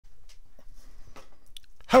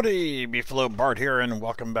Howdy, Beefalo Bart here, and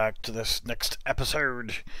welcome back to this next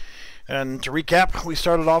episode. And to recap, we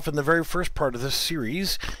started off in the very first part of this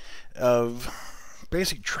series of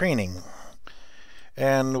basic training.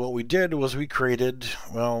 And what we did was we created,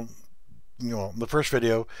 the first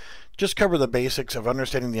video just covered the basics of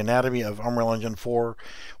understanding the anatomy of Unreal Engine 4,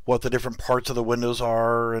 what the different parts of the windows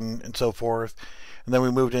are, and so forth. And then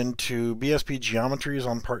we moved into BSP geometries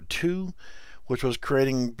on part 2, which was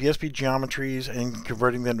creating BSP geometries and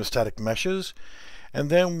converting them to static meshes. And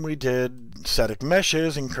then we did static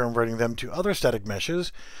meshes and converting them to other static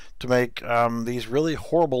meshes to make these really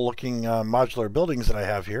horrible looking modular buildings that I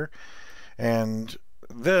have here. And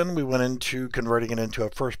then we went into converting it into a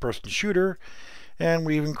first-person shooter, and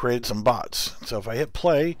we even created some bots. So if I hit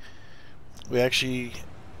play, we actually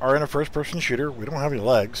are in a first-person shooter. We don't have any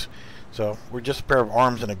legs, so we're just a pair of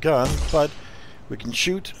arms and a gun, but we can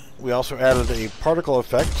shoot. We also added a particle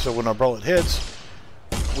effect, so when a bullet hits,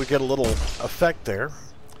 we get a little effect there.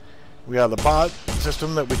 We have the bot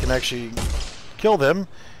system that we can actually kill them.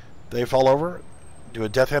 They fall over, do a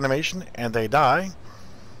death animation, and they die.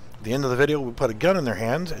 At the end of the video, we put a gun in their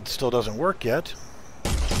hands. It still doesn't work yet.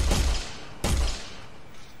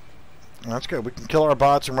 That's good. We can kill our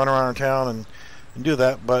bots and run around our town and do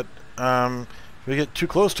that, but if we get too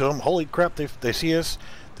close to them, holy crap, they see us.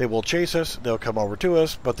 They will chase us, they'll come over to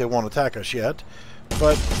us, but they won't attack us yet.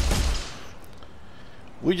 But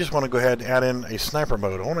we just want to go ahead and add in a sniper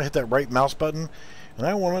mode. I want to hit that right mouse button, and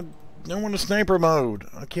I want a sniper mode.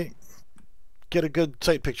 I can't get a good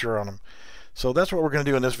sight picture on them. So that's what we're going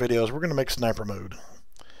to do in this video, is we're going to make sniper mode.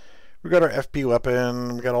 We got our FP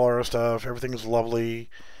weapon, we got all our stuff, everything is lovely.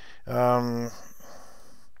 We're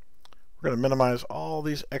going to minimize all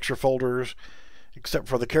these extra folders, except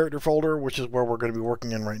for the character folder, which is where we're going to be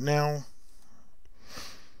working in right now.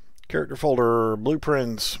 Character folder,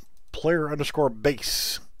 blueprints,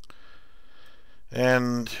 player_base.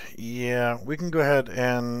 And yeah, we can go ahead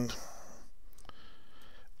and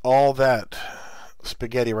all that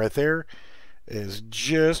spaghetti right there is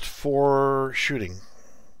just for shooting.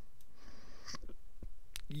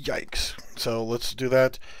 Yikes. So let's do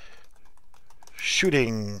that.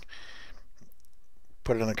 Shooting.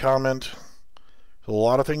 Put it in a comment. There's a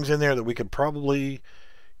lot of things in there that we could probably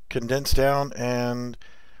condense down, and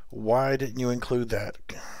why didn't you include that?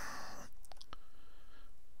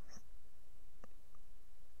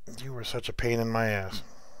 You were such a pain in my ass.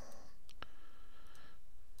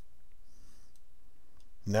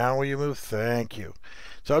 Now will you move? Thank you.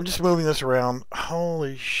 So I'm just moving this around.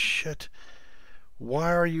 Holy shit.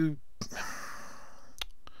 Why are you...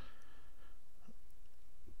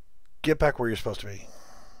 Get back where you're supposed to be.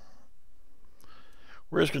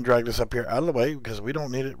 We're just going to drag this up here out of the way because we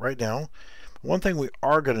don't need it right now. One thing we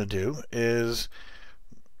are going to do is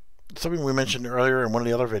something we mentioned earlier in one of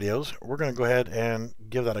the other videos. We're going to go ahead and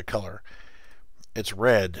give that a color. It's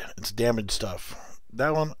red. It's damaged stuff.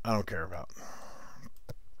 That one I don't care about.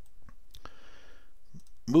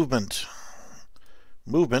 Movement.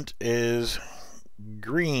 Movement is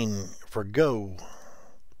green for go.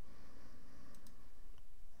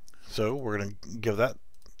 So we're going to give that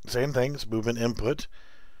same thing. It's movement input.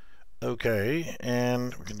 Okay,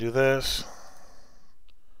 and we can do this.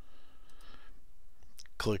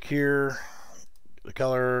 Click here, the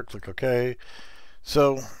color, click OK.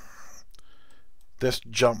 So this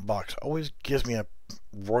jump box always gives me a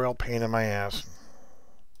royal pain in my ass.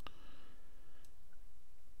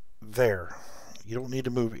 There. You don't need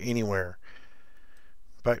to move anywhere.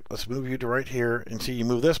 But let's move you to right here and see you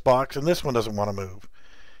move this box, and this one doesn't want to move.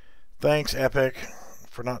 Thanks, Epic,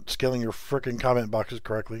 for not scaling your frickin' comment boxes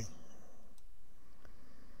correctly.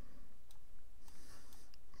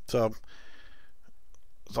 So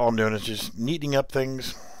that's all I'm doing, is just neatening up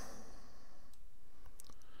things.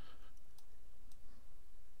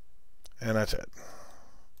 And that's it.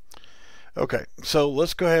 Okay, so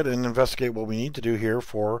let's go ahead and investigate what we need to do here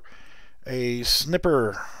for a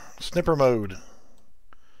snipper mode.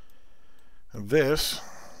 This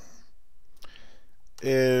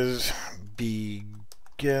is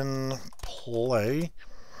begin play,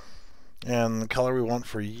 and the color we want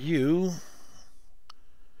for you,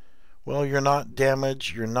 well, you're not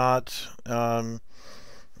damaged, you're not well,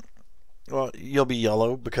 you'll be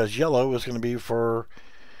yellow, because yellow is going to be for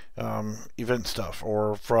event stuff,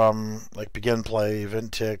 or from like begin play,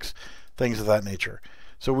 event ticks, things of that nature.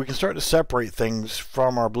 So we can start to separate things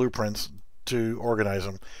from our blueprints to organize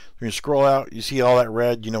them. When you scroll out, you see all that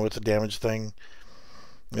red, you know it's a damaged thing.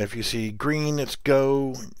 If you see green, it's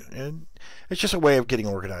go, and it's just a way of getting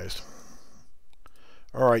organized.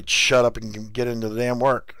 Alright, shut up and get into the damn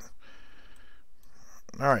work.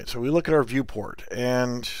 Alright, so we look at our viewport,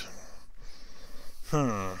 and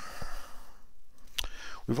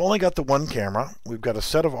we've only got the one camera, we've got a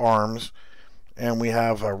set of arms, and we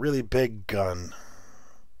have a really big gun.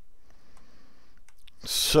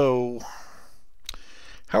 So,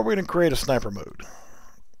 how are we going to create a sniper mode?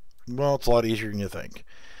 Well, it's a lot easier than you think.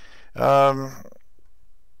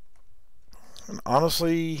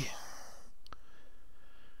 Honestly,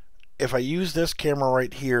 if I use this camera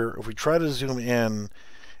right here, if we try to zoom in,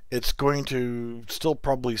 it's going to still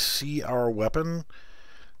probably see our weapon.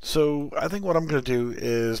 So I think what I'm going to do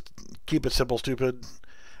is keep it simple, stupid.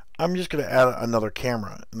 I'm just going to add another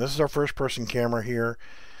camera. And this is our first person camera here.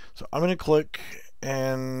 So I'm going to click,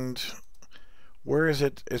 and where is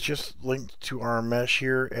it? It's just linked to our mesh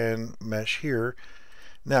here and mesh here.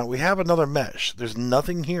 Now we have another mesh. There's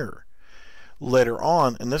nothing here. Later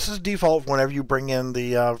on, and this is default whenever you bring in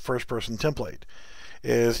the first person template,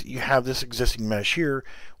 is you have this existing mesh here.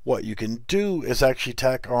 What you can do is actually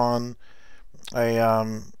tack on a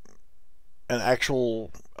an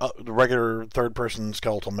actual the regular third person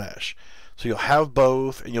skeletal mesh. So you'll have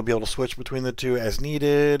both, and you'll be able to switch between the two as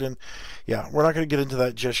needed. And yeah, we're not going to get into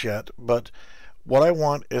that just yet, but what I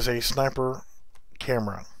want is a sniper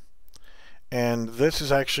camera, and this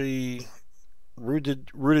is actually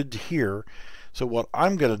rooted here. So what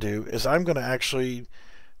I'm going to do is I'm going to actually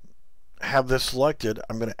have this selected.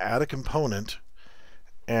 I'm going to add a component,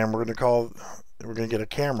 and we're going to get a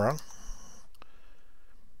camera.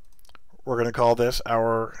 We're going to call this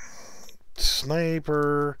our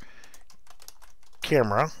sniper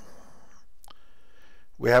camera.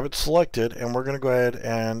 We have it selected, and we're going to go ahead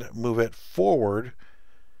and move it forward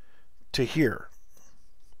to here.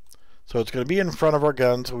 So it's going to be in front of our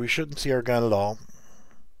gun, so we shouldn't see our gun at all.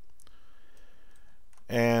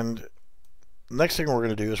 And next thing we're going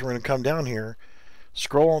to do is we're going to come down here,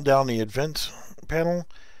 scroll on down the events panel,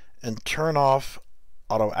 and turn off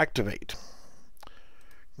auto activate.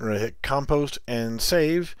 We're going to hit compost and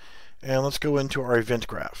save, and let's go into our event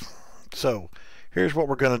graph. So here's what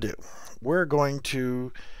we're going to do. We're going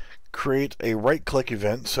to create a right click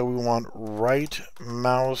event. So we want right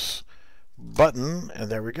mouse button, and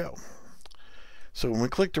there we go. So when we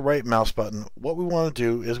click the right mouse button, what we want to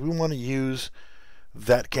do is we want to use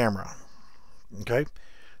that camera. Okay,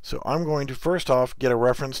 so I'm going to first off get a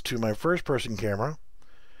reference to my first person camera,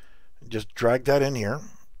 just drag that in here,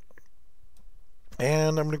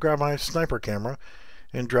 and I'm going to grab my sniper camera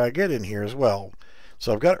and drag it in here as well.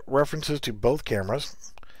 So I've got references to both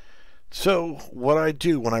cameras. So what I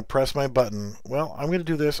do when I press my button, well, I'm going to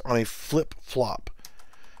do this on a flip-flop.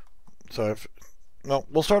 So well,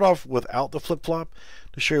 we'll start off without the flip-flop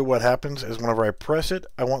to show you what happens is whenever I press it,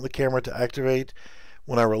 I want the camera to activate.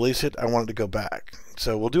 When I release it, I want it to go back.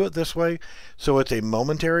 So we'll do it this way. So it's a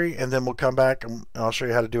momentary, and then we'll come back and I'll show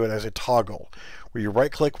you how to do it as a toggle, where you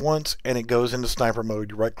right click once and it goes into sniper mode.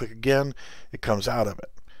 You right click again, it comes out of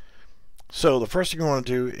it. So the first thing we want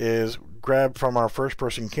to do is grab from our first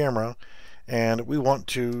person camera, and we want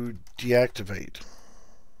to deactivate.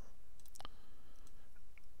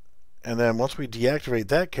 And then once we deactivate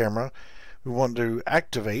that camera, we want to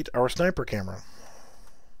activate our sniper camera.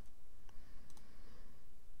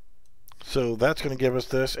 So that's going to give us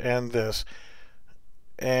this and this.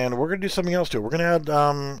 And we're going to do something else too. We're going to add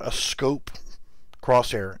a scope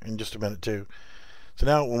crosshair in just a minute too. So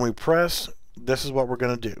now when we press, this is what we're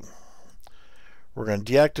going to do. We're going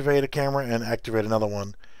to deactivate a camera and activate another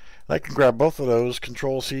one. And I can grab both of those,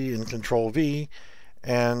 Control C and Control V,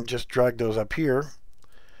 and just drag those up here.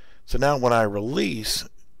 So now when I release,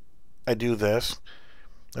 I do this.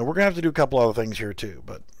 And we're going to have to do a couple other things here too,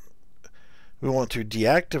 but we want to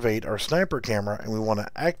deactivate our sniper camera and we want to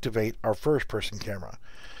activate our first person camera.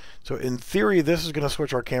 So in theory, this is going to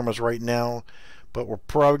switch our cameras right now, but we're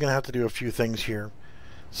probably going to have to do a few things here.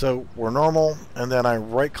 So we're normal, and then I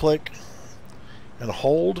right click and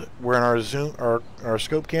hold. We're in our zoom, our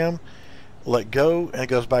scope cam, let go, and it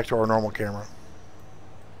goes back to our normal camera.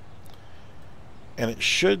 And it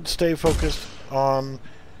should stay focused on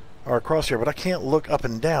our crosshair, but I can't look up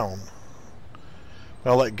and down.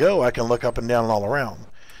 When I let go, I can look up and down and all around.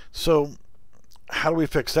 So how do we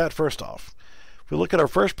fix that? First off, if we look at our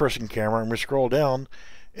first person camera and we scroll down,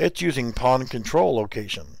 it's using pawn control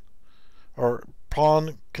location, or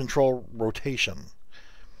pawn control rotation.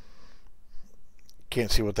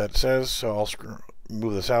 Can't see what that says, so I'll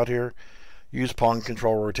move this out here. Use pawn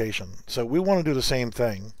control rotation. So we want to do the same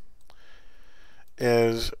thing.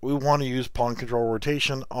 Is we want to use pawn control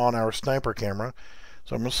rotation on our sniper camera.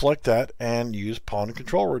 So I'm going to select that and use pawn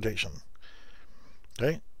control rotation.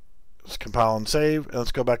 Okay, let's compile and save, and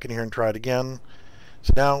let's go back in here and try it again.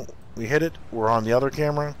 So now we hit it, we're on the other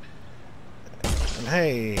camera, and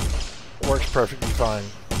hey, works perfectly fine.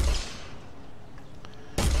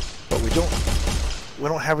 But we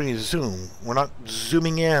don't have any zoom. We're not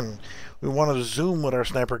zooming in. We want to zoom with our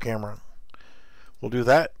sniper camera. We'll do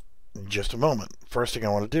that in just a moment. First thing I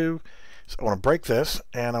want to do is I want to break this,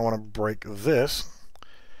 and I want to break this,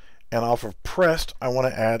 and off of pressed, I want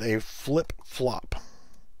to add a flip-flop.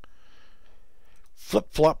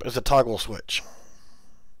 Flip-flop is a toggle switch.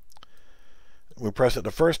 We press it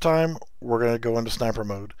the first time, we're going to go into sniper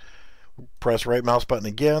mode. Press right mouse button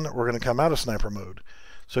again, we're going to come out of sniper mode.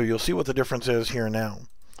 So you'll see what the difference is here now.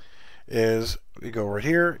 Is we go right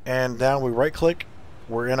here, and now we right click,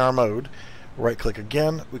 we're in our mode. Right click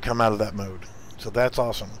again, we come out of that mode. So that's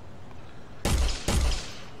awesome.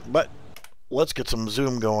 But let's get some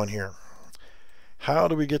zoom going here. How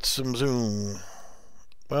do we get some zoom?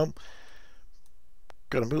 Well,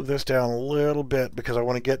 going to move this down a little bit because I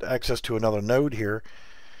want to get access to another node here,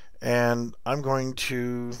 and I'm going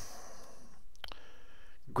to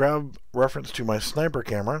grab reference to my sniper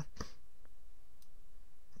camera,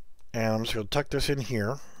 and I'm just going to tuck this in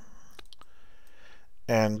here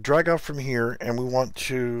and drag off from here, and we want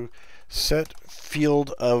to set field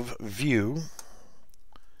of view.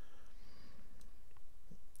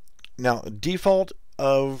 Now, default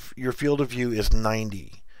of your field of view is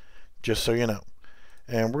 90, just so you know.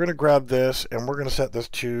 And we're going to grab this, and we're going to set this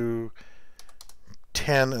to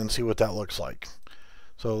 10 and see what that looks like.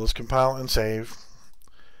 So let's compile and save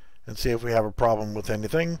and see if we have a problem with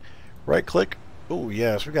anything. Right click. Oh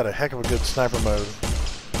yes, we got a heck of a good sniper mode.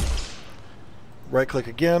 Right click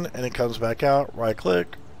again, and it comes back out. Right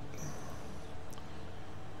click.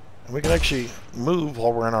 And we can actually move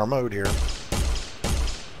while we're in our mode here.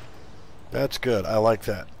 That's good. I like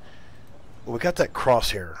that. We got that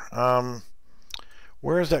crosshair.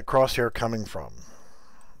 Where is that crosshair coming from?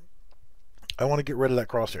 I want to get rid of that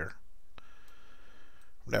crosshair.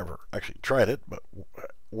 Never actually tried it, but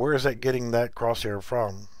where is that getting that crosshair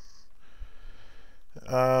from?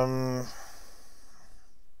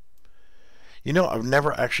 You know, I've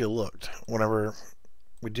never actually looked whenever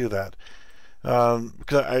we do that.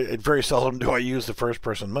 Because I very seldom do I use the first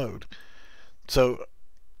person mode. So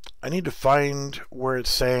I need to find where it's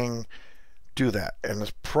saying do that, and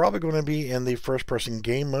it's probably going to be in the first person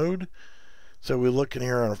game mode. So we look in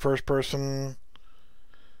here on a first person,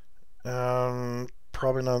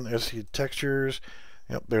 probably not on SC textures.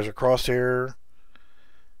 Yep, there's a crosshair,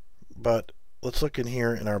 but let's look in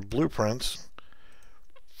here in our blueprints,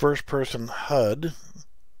 first person HUD.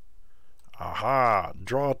 Aha,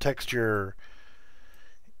 draw texture,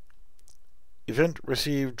 event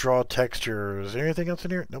receive draw textures. Anything else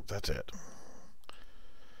in here? Nope, that's it.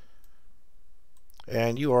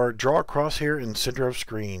 And you are draw crosshair in center of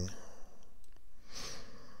screen.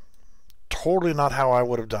 Totally not how I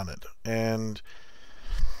would have done it. And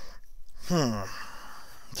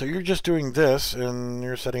so you're just doing this and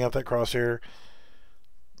you're setting up that crosshair.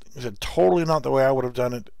 Is it totally not the way I would have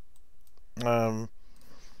done it?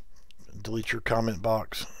 Delete your comment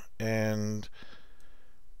box and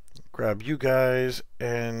grab you guys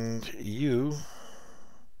and you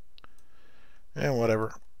and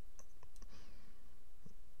whatever.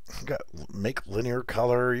 You got make linear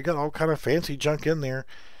color. You got all kind of fancy junk in there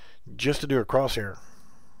just to do a crosshair.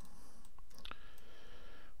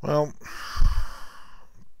 Well,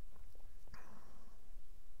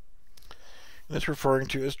 it's referring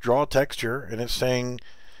to as draw texture, and it's saying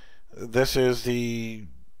this is the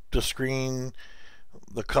screen,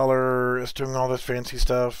 the color. It's doing all this fancy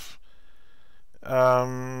stuff.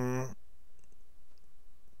 You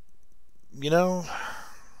know,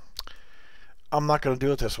 I'm not going to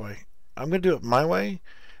do it this way. I'm going to do it my way.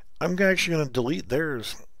 I'm actually going to delete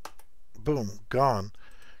theirs. Boom, gone.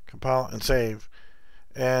 Compile and save.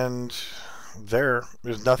 And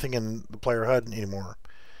there's nothing in the player HUD anymore.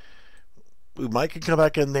 We might can come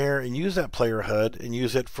back in there and use that player HUD and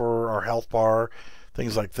use it for our health bar,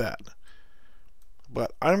 things like that.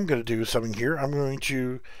 But I'm going to do something here. I'm going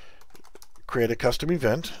to create a custom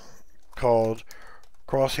event called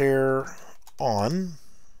crosshair on.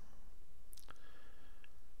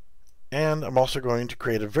 And I'm also going to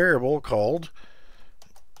create a variable called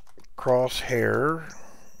crosshair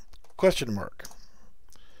question mark.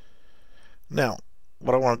 Now,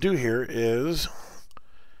 what I want to do here is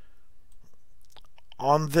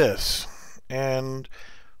on this, and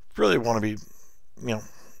really want to be, you know,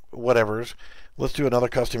 whatever's. Let's do another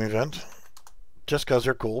custom event, just because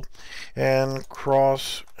they're cool, and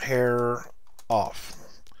crosshair off.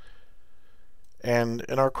 And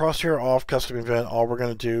in our crosshair off custom event, all we're going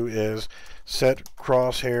to do is set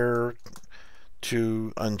crosshair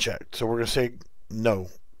to unchecked. So we're going to say no.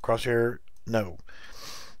 Crosshair, no.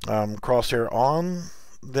 Crosshair on,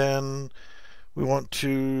 then we want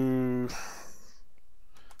to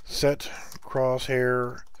set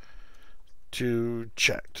crosshair to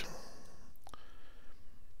checked.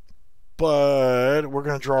 But we're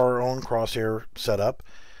going to draw our own crosshair setup,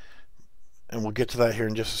 and we'll get to that here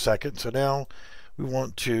in just a second. So now we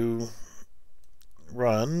want to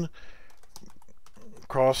run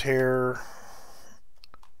crosshair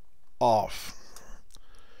off.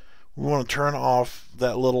 We want to turn off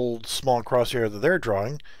that little small crosshair that they're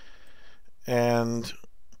drawing, and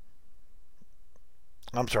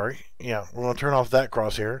I'm sorry, yeah, we want to turn off that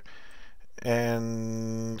crosshair,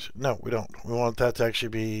 and no, we don't. We want that to actually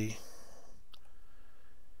be,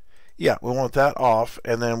 yeah, we want that off,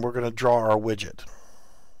 and then we're going to draw our widget.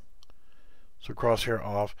 So crosshair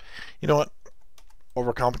off. You know what?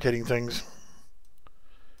 Overcomplicating things.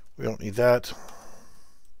 We don't need that.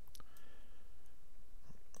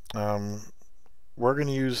 We're going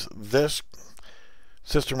to use this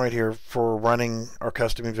system right here for running our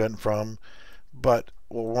custom event from, but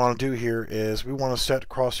what we want to do here is we want to set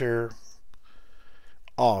crosshair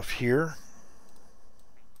off here,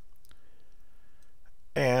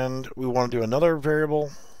 and we want to do another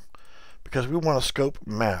variable because we want to scope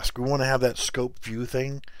mask. We want to have that scope view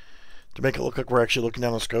thing to make it look like we're actually looking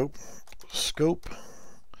down the scope. Scope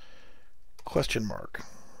question mark.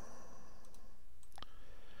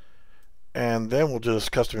 And then we'll do this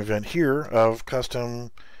custom event here of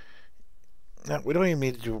custom. Now, we don't even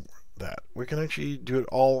need to do that. We can actually do it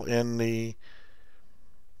all in the,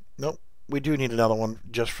 nope, we do need another one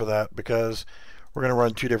just for that because we're going to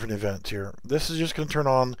run two different events here. This is just going to turn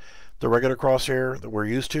on the regular crosshair that we're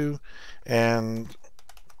used to, and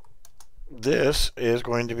this is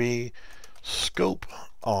going to be scope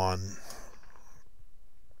on.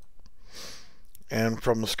 And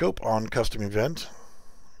from the scope on custom event,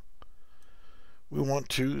 we want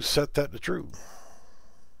to set that to true.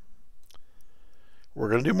 We're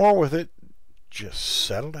going to do more with it. Just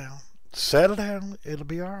settle down. Settle down. It'll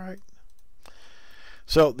be all right.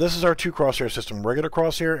 So this is our two crosshair system, regular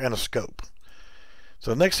crosshair and a scope.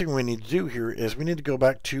 So the next thing we need to do here is we need to go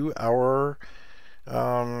back to our, we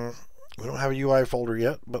don't have a UI folder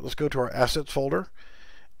yet, but let's go to our assets folder.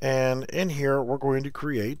 And in here, we're going to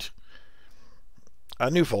create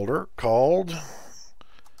a new folder called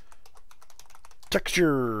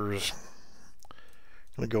textures. I'm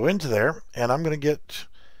going to go into there, and I'm going to get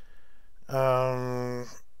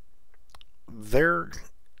their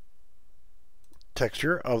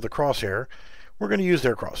texture of the crosshair. We're going to use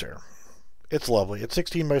their crosshair. It's lovely. It's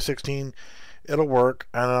 16 by 16. It'll work,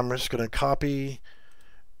 and I'm just going to copy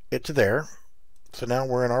it to there. So now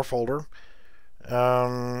we're in our folder.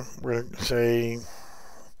 We're going to say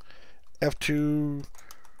F2.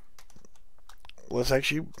 Let's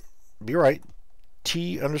actually be right.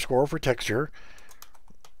 T underscore for texture,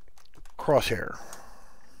 crosshair.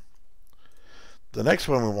 The next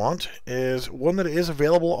one we want is one that is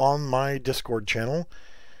available on my Discord channel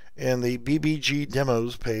in the BBG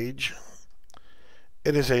demos page.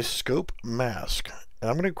 It is a scope mask,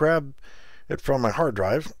 and I'm going to grab it from my hard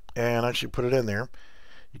drive and actually put it in there.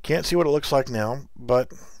 You can't see what it looks like now,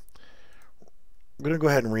 but I'm going to go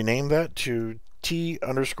ahead and rename that to T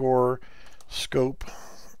underscore scope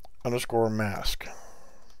underscore mask.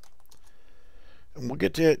 And we'll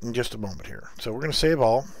get to it in just a moment here. So we're going to save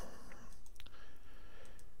all.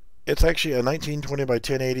 It's actually a 1920 by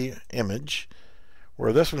 1080 image,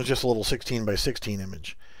 where this one is just a little 16 by 16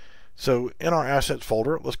 image. So in our assets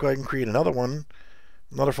folder, let's go ahead and create another one,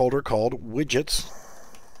 another folder called widgets.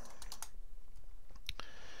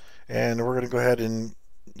 And we're going to go ahead and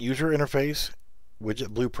user interface widget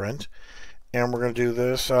blueprint, and we're going to do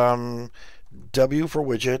this W for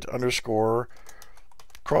widget underscore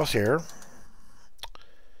crosshair,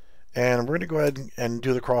 and we're going to go ahead and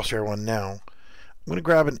do the crosshair one now. I'm going to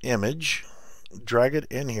grab an image, drag it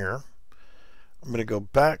in here. I'm going to go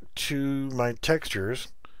back to my textures,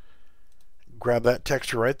 grab that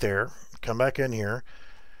texture right there, come back in here,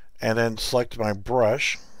 and then select my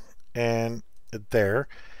brush, and there,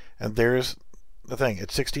 and there's the thing.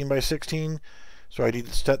 It's 16 by 16, so I need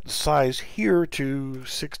to set the size here to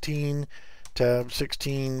 16 tab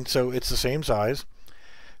 16, so it's the same size.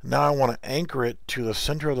 Now I want to anchor it to the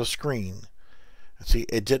center of the screen. See,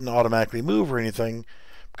 it didn't automatically move or anything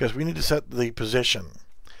because we need to set the position.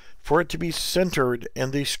 For it to be centered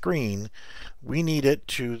in the screen, we need it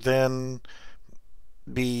to then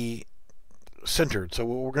be centered. So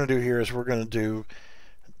what we're going to do here is we're going to do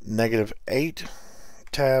 -8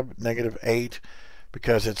 tab -8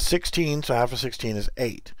 because it's 16, so half of 16 is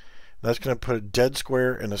 8. That's going to put a dead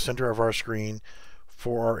square in the center of our screen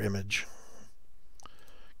for our image.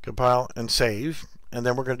 Compile and save. And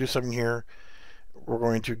then we're going to do something here. We're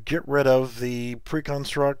going to get rid of the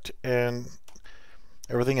pre-construct and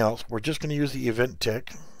everything else. We're just going to use the event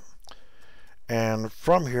tick. And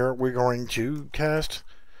from here, we're going to cast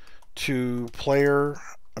to player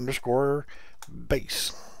underscore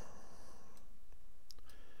base.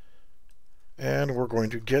 And we're going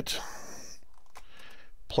to get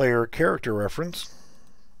player character reference.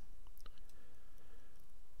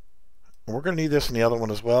 And we're going to need this in the other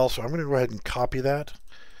one as well, so I'm going to go ahead and copy that.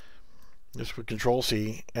 Just with Control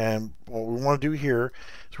C. And what we want to do here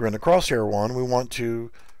is we're in the crosshair one. We want to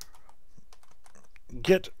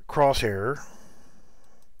get crosshair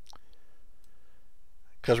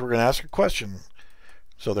because we're going to ask a question.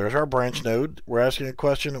 So there's our branch node. We're asking a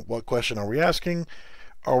question. What question are we asking?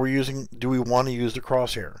 Do we want to use the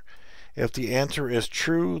crosshair? If the answer is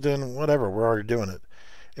true, then whatever, we're already doing it.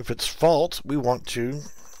 If it's false, we want to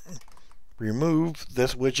remove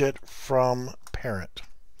this widget from parent.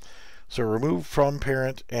 So remove from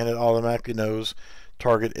parent, and it automatically knows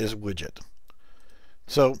target is widget.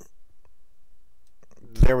 So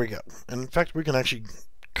there we go. And in fact, we can actually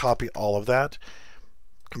copy all of that.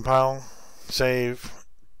 Compile, save,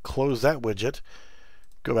 close that widget,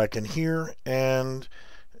 go back in here and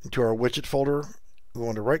into our widget folder. We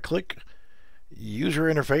want to right click, user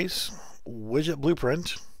interface, widget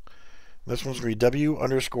blueprint. This one's going to be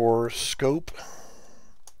W_scope.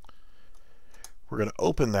 We're going to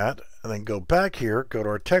open that and then go back here, go to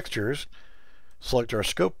our textures, select our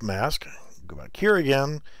scope mask, go back here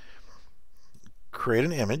again, create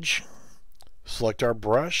an image, select our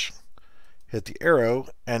brush, hit the arrow,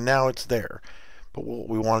 and now it's there. But what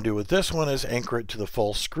we want to do with this one is anchor it to the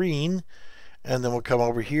full screen, and then we'll come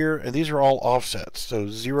over here, and these are all offsets. So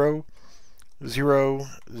 0, 0,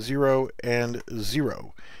 0, and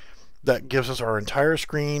 0. That gives us our entire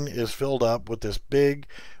screen is filled up with this big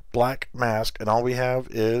black mask, and all we have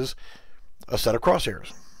is a set of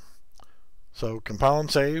crosshairs. So compile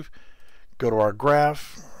and save, go to our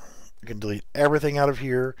graph, we can delete everything out of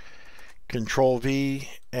here, Control V,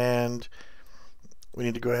 and we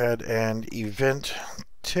need to go ahead and event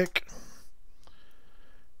tick,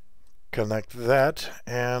 connect that,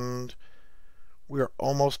 and we are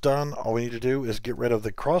almost done. All we need to do is get rid of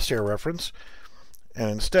the crosshair reference, and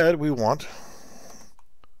instead we want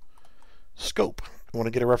scope. We want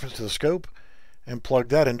to get a reference to the scope and plug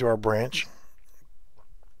that into our branch.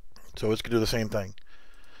 So it's going to do the same thing.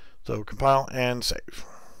 So compile and save.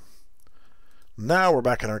 Now we're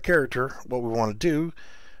back in our character. What we want to do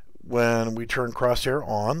when we turn crosshair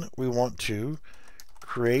on, we want to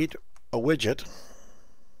create a widget.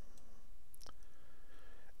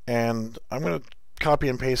 And I'm going to copy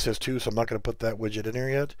and paste this too, so I'm not going to put that widget in here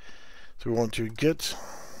yet. So we want to get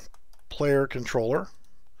player controller,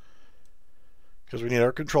 because we need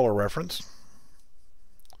our controller reference.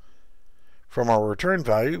 From our return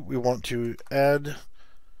value, we want to add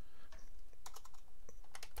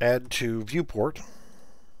to viewport,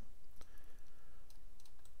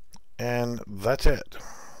 and that's it.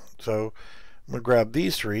 So I'm going to grab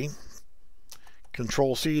these three,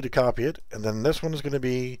 Control C to copy it, and then this one is going to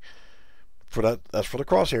be for that's for the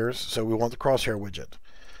crosshairs, so we want the crosshair widget.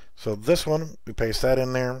 So this one, we paste that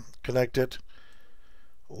in there, connect it,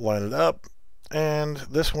 line it up, and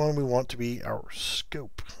this one we want to be our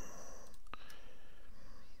scope.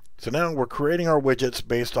 So now we're creating our widgets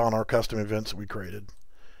based on our custom events that we created.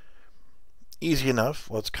 Easy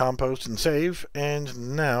enough. Let's compost and save,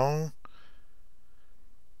 and now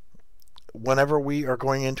whenever we are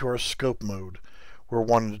going into our scope mode, we're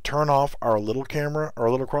wanting to turn off our little camera,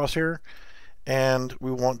 our little crosshair, and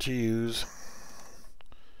we want to use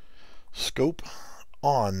scope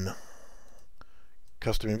on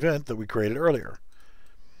custom event that we created earlier.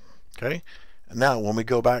 Okay, and now when we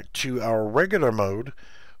go back to our regular mode,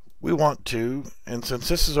 we want to, and since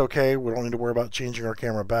this is okay, we don't need to worry about changing our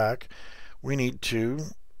camera back, we need to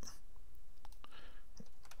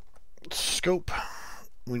scope.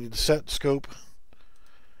 We need to set scope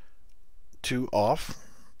to off,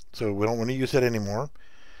 so we don't want to use it anymore,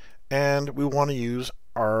 and we want to use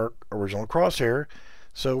our original crosshair.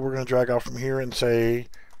 So we're going to drag off from here and say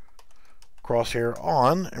crosshair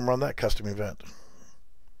on and run that custom event.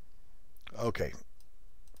 Okay,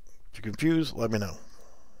 if you're confused, let me know.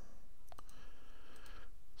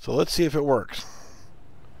 So let's see if it works.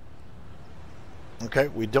 Okay,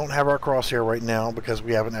 we don't have our crosshair right now because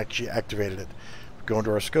we haven't actually activated it. Go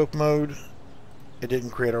into our scope mode. It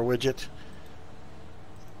didn't create our widget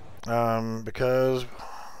because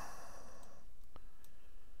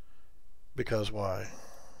why?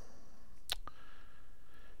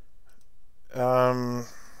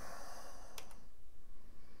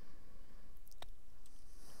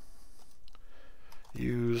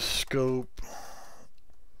 Use scope.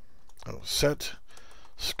 Set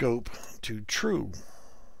scope to true.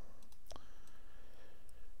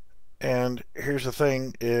 And here's the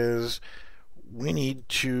thing is we need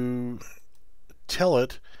to tell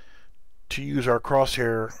it to use our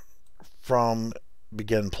crosshair from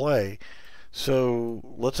begin play. So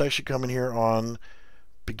let's actually come in here on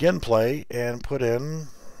begin play and put in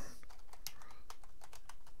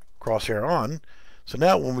crosshair on. So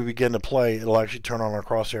now when we begin to play, it'll actually turn on our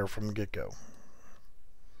crosshair from the get-go.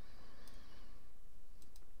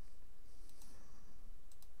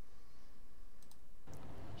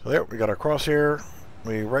 So there, we got our crosshair.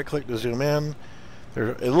 We right click to zoom in.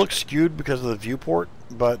 It looks skewed because of the viewport,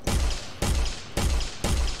 but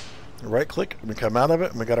right click and we come out of it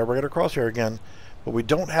and we got our regular crosshair again, but we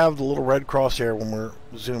don't have the little red crosshair when we're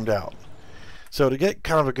zoomed out. So to get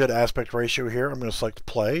kind of a good aspect ratio here, I'm going to select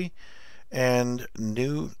play and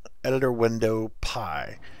new editor window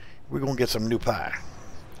pi. We're going to get some new pi.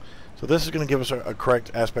 So this is going to give us a correct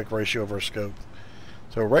aspect ratio of our scope.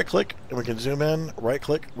 So right click and we can zoom in, right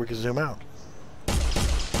click, we can zoom out.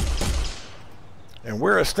 And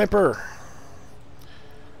we're a sniper.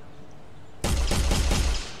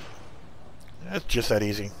 That's just that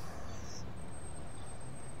easy.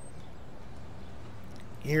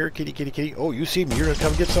 Here, kitty, kitty, kitty. Oh, you see me. You're going to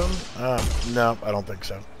come get something? No, I don't think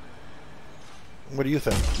so. What do you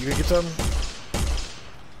think? You going to get something?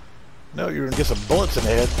 No, you're going to get some bullets in the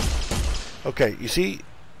head. Okay, you see,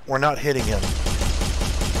 we're not hitting him.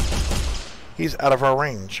 He's out of our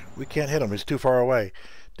range. We can't hit him. He's too far away.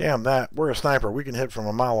 Damn that. We're a sniper. We can hit from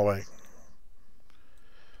a mile away.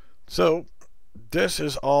 So, this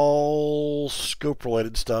is all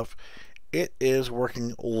scope-related stuff. It is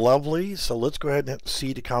working lovely. So let's go ahead and hit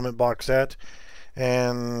C to comment box that.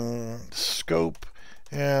 And scope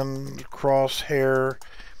and crosshair.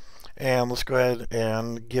 And let's go ahead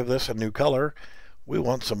and give this a new color. We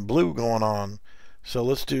want some blue going on. So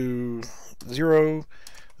let's do 0,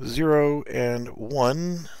 0, and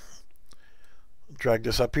 1. Drag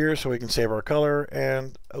this up here so we can save our color,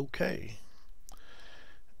 and OK.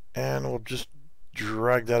 And we'll just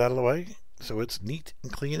drag that out of the way so it's neat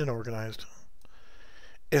and clean and organized.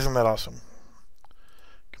 Isn't that awesome?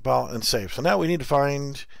 Compile and save. So now we need to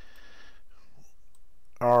find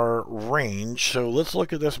our range. So let's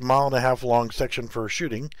look at this 1.5 mile long section for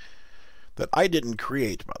shooting that I didn't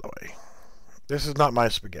create, by the way. This is not my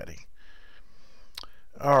spaghetti.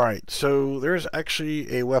 Alright, so there's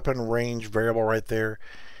actually a weapon range variable right there,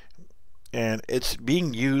 and it's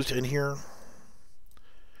being used in here.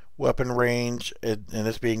 Weapon range, and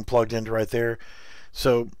it's being plugged into right there.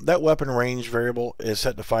 So that weapon range variable is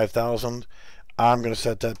set to 5,000. I'm going to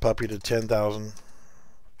set that puppy to 10,000.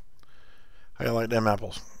 How you like them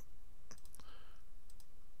apples?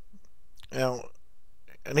 Now,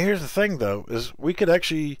 and here's the thing though, is we could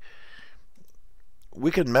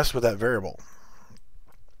mess with that variable.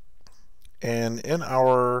 And in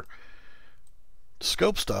our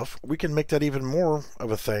scope stuff, we can make that even more of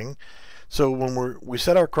a thing. So when we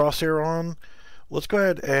set our crosshair on, let's go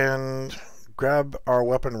ahead and grab our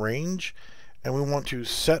weapon range, and we want to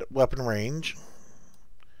set weapon range.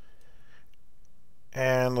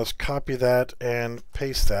 And let's copy that and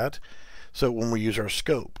paste that. So when we use our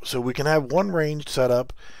scope, so we can have one range set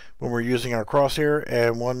up when we're using our crosshair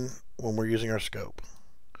and one when we're using our scope.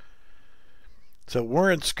 So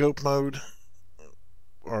we're in scope mode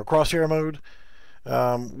or crosshair mode.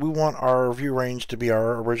 We want our view range to be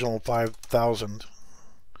our original 5,000.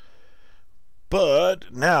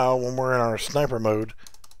 But now when we're in our sniper mode,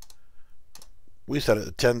 we set it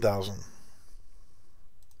to 10,000.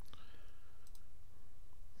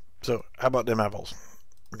 So how about them apples?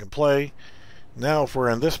 We can play. Now if we're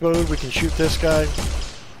in this mode, we can shoot this guy.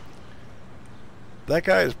 That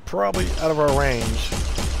guy is probably out of our range.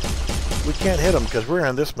 We can't hit him because we're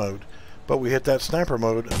in this mode, but we hit that sniper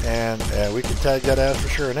mode and we can tag that ass for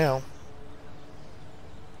sure now.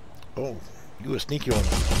 Oh, you a sneaky one.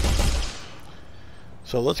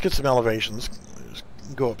 So let's get some elevations. Let's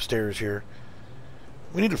go upstairs here.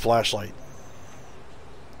 We need a flashlight.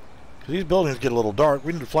 Because these buildings get a little dark,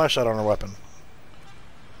 we need a flashlight on our weapon.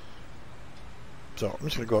 So I'm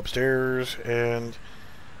just going to go upstairs and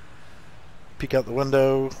peek out the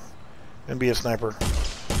window and be a sniper.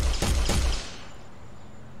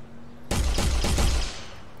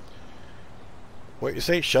 What you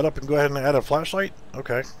say? Shut up and go ahead and add a flashlight?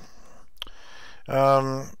 Okay.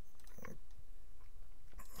 How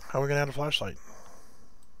are we going to add a flashlight?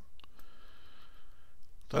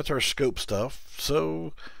 That's our scope stuff.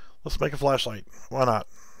 So Let's make a flashlight. Why not?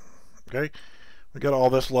 Okay. We got all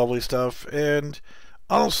this lovely stuff, and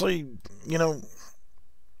honestly, you know,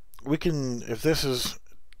 we can, if this is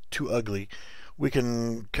too ugly, we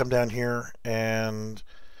can come down here and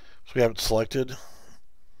so we have it selected.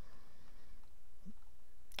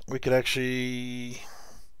 We could actually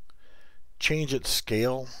change its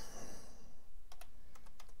scale.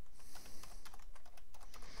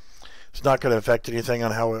 It's not going to affect anything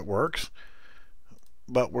on how it works,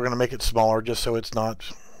 but we're going to make it smaller just so it's not,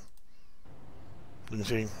 you can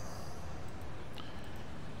see,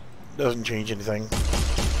 doesn't change anything.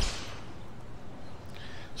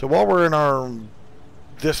 So while we're in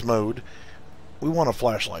this mode, we want a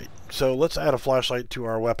flashlight. So let's add a flashlight to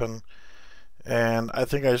our weapon, and I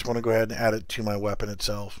think I just want to go ahead and add it to my weapon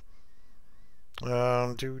itself. We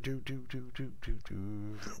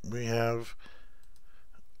have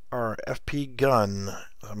our FP gun.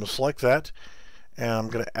 I'm going to select that, and I'm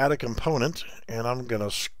going to add a component, and I'm going to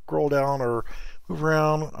scroll down or move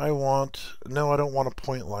around. I don't want a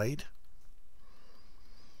point light.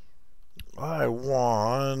 I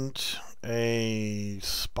want a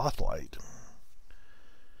spotlight.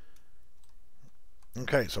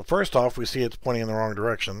 Okay, so first off, we see it's pointing in the wrong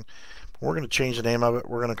direction. We're going to change the name of it.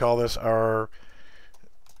 We're going to call this our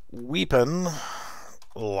weapon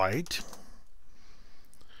light.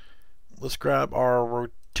 Let's grab our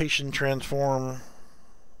rotation transform,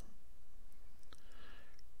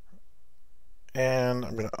 and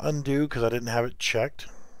I'm going to undo because I didn't have it checked.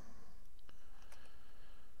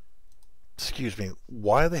 Excuse me,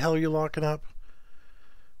 why the hell are you locking up?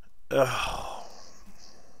 Ugh.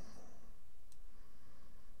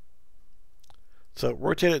 So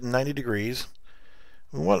rotate it 90 degrees.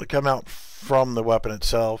 We want it to come out from the weapon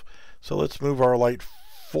itself. So let's move our light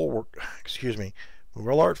forward. Excuse me. Move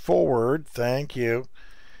our light forward. Thank you.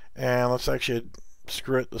 And let's actually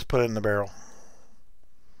screw it. Let's put it in the barrel.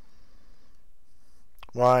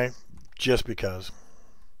 Why? Just because.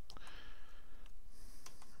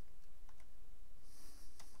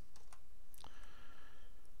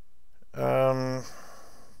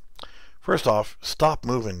 First off, stop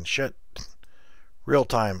moving. Shit. Real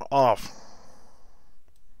time off.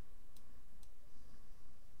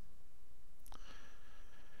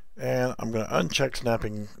 And I'm going to uncheck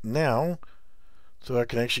snapping now so I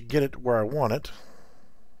can actually get it where I want it.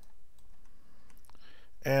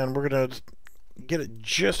 And we're going to get it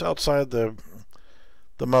just outside the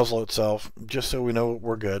muzzle itself, just so we know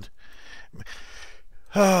we're good.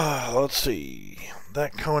 Let's see.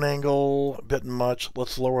 That cone angle, a bit much.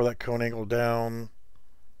 Let's lower that cone angle down.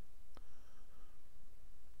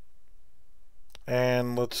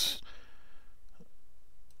 And let's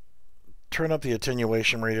turn up the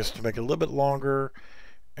attenuation radius to make it a little bit longer.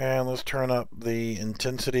 And let's turn up the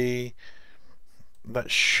intensity. That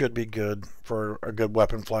should be good for a good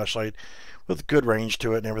weapon flashlight with good range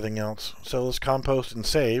to it and everything else. So let's compost and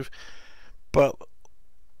save. But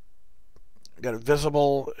got it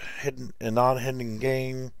visible, hidden, and non-hidden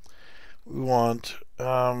game. We want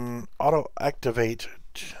auto activate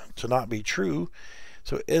to not be true.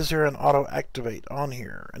 So is there an auto activate on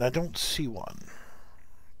here? And I don't see one.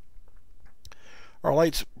 Our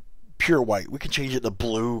light's pure white. We can change it to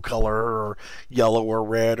blue color or yellow or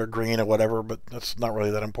red or green or whatever, but that's not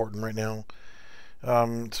really that important right now.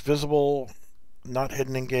 It's visible, not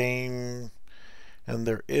hidden in game, and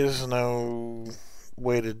there is no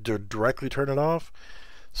way to directly turn it off.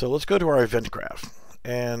 So let's go to our event graph,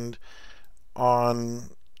 and on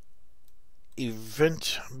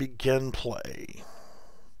event begin play,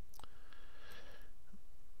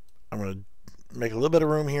 I'm going to make a little bit of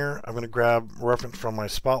room here. I'm going to grab reference from my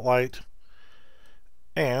spotlight,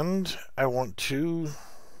 and I want to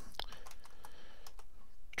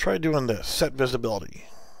try doing this, set visibility.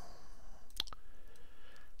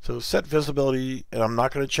 So set visibility, and I'm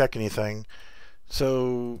not going to check anything.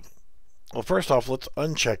 So, well, first off, let's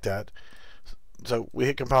uncheck that. So we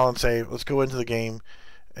hit compile and save. Let's go into the game,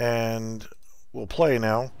 and we'll play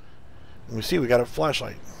now. And we see we got a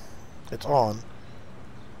flashlight. It's on.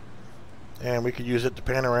 And we could use it to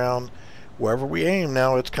pan around wherever we aim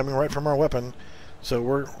now. It's coming right from our weapon. So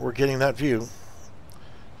we're getting that view.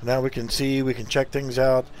 Now we can see, we can check things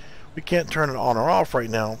out. We can't turn it on or off right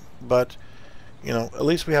now, but you know, at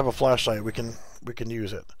least we have a flashlight. We can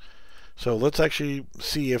use it. So let's actually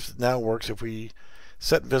see if it now works if we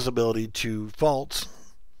set visibility to false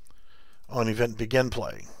on event begin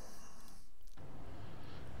play.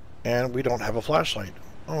 And we don't have a flashlight.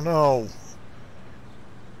 Oh no.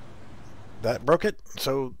 That broke it,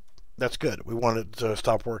 so that's good. We want it to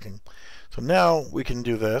stop working. So now we can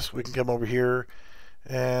do this. We can come over here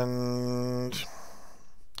and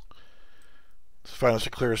Let's find us a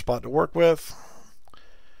clear spot to work with.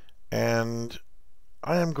 And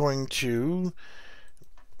I am going to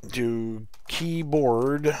do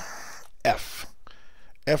keyboard F.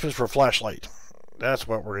 F is for flashlight. That's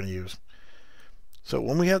what we're going to use. So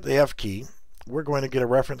when we hit the F key, we're going to get a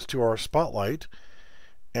reference to our spotlight,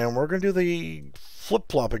 and we're going to do the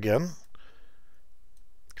flip-flop again,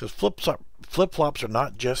 because flip-flops are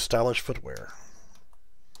not just stylish footwear.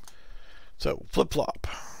 So flip-flop.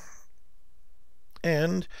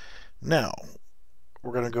 And now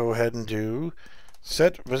we're going to go ahead and do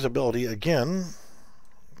set visibility again.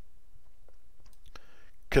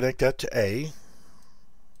 Connect that to A.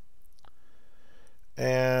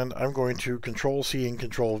 And I'm going to Control C and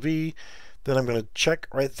Control V. Then I'm going to check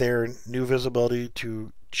right there, new visibility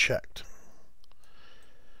to checked.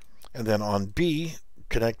 And then on B,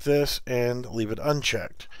 connect this and leave it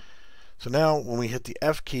unchecked. So now when we hit the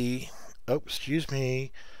F key, oh, excuse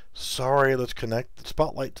me, sorry, let's connect the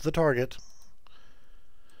spotlight to the target.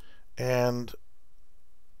 And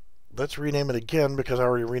let's rename it again because I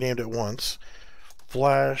already renamed it once.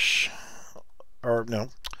 Flash, or no,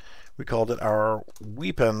 we called it our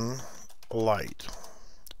weapon light.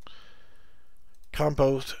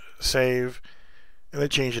 Compost, save, and then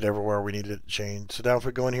change it everywhere we need it to change. So now if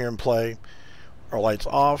we go in here and play, our light's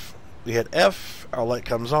off. We hit F, our light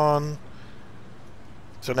comes on.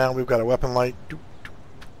 So now we've got a weapon light.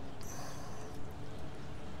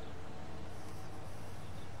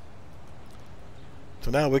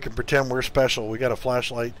 So now we can pretend we're special. We got a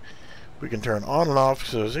flashlight. We can turn on and off.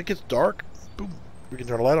 So as it gets dark, boom, we can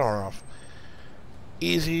turn the light on and off.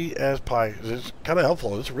 Easy as pie. It's kind of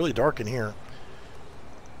helpful. It's really dark in here.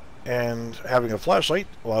 And having a flashlight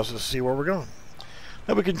allows us to see where we're going.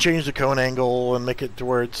 Now we can change the cone angle and make it to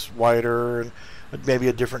where it's wider and maybe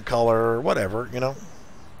a different color or whatever, you know.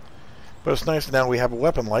 But it's nice now we have a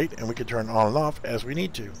weapon light and we can turn it on and off as we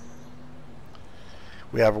need to.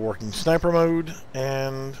 We have a working sniper mode,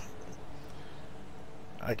 and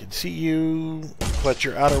I can see you, but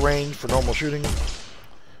you're out of range for normal shooting.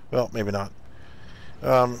 Well, maybe not.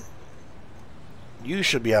 You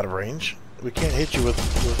should be out of range. We can't hit you with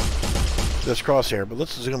this crosshair, but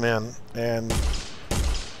let's zoom in, and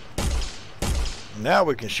now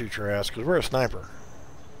we can shoot your ass because we're a sniper.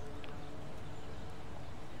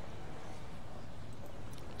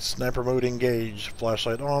 Sniper mode engaged.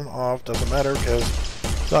 Flashlight on, off, doesn't matter because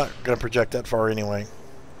it's not going to project that far anyway.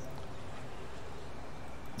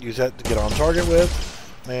 Use that to get on target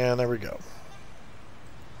with, and there we go.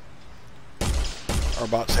 Our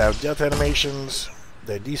bots have death animations.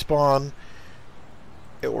 They despawn.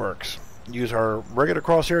 It works. Use our regular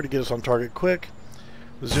crosshair to get us on target quick.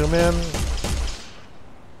 Zoom in.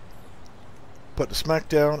 Put the smack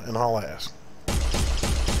down and haul ass.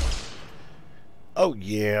 Oh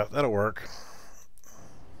yeah, that'll work.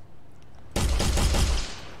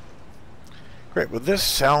 Great. With this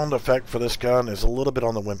sound effect for this gun is a little bit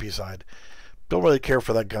on the wimpy side. Don't really care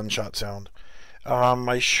for that gunshot sound.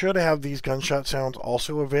 I should have these gunshot sounds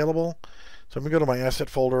also available. So I'm going to go to my asset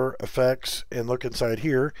folder, effects, and look inside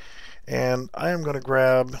here. And I am going to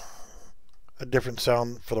grab a different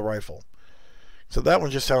sound for the rifle. So that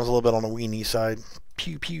one just sounds a little bit on the weenie side.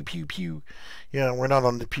 Pew, pew, pew, pew. Yeah, we're not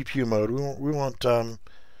on the pew, pew mode. We want some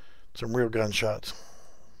real gunshots.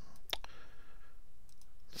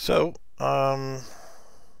 So, I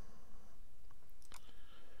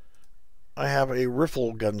have a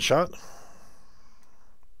riffle gunshot.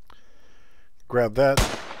 Grab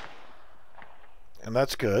that. And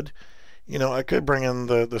that's good. You know, I could bring in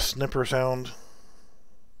the snipper sound.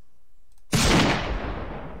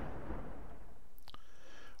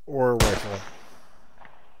 Or a rifle.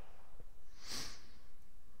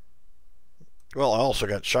 Well, I also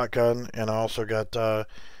got shotgun, and I also got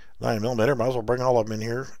 9mm. Might as well bring all of them in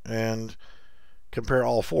here and compare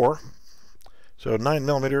all four. So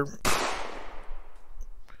 9mm.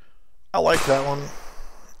 I like that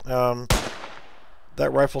one.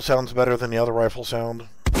 That rifle sounds better than the other rifle sound.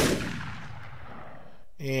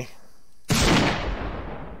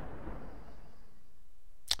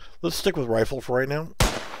 Let's stick with rifle for right now.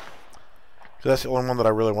 That's the only one that I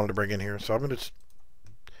really wanted to bring in here. So I'm going to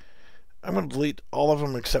delete all of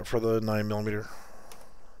them except for the 9mm.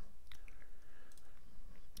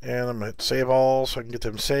 And I'm going to save all so I can get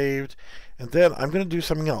them saved. And then I'm going to do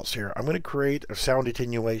something else here. I'm going to create a sound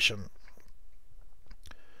attenuation.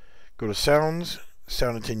 Go to sounds,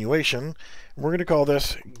 sound attenuation. And we're going to call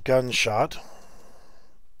this gunshot.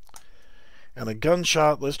 And a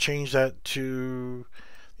gunshot, let's change that to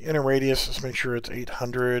the inner radius. Let's make sure it's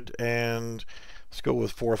 800 and let's go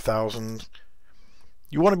with 4,000.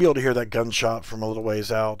 You want to be able to hear that gunshot from a little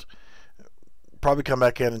ways out. probably come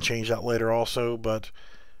back in and change that later also, but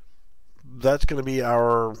that's going to be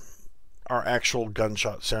our actual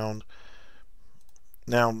gunshot sound.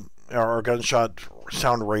 Now, our gunshot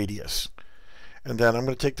sound radius. And then I'm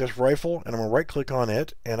going to take this rifle and I'm going to right click on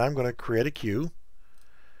it and I'm going to create a queue.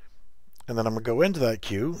 And then I'm going to go into that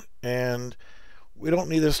queue, and we don't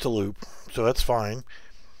need this to loop, so that's fine.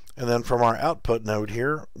 And then from our output node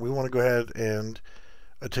here, we want to go ahead and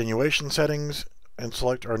attenuation settings and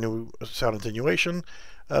select our new sound attenuation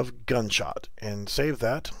of gunshot and save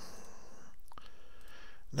that.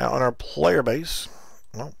 Now on our player base,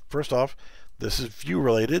 well, first off, this is view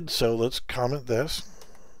related, so let's comment this.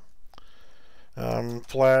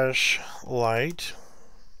 Flashlight,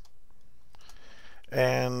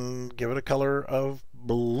 and give it a color of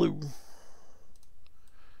blue.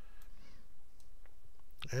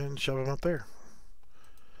 And shove them up there.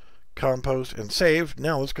 Compost and save.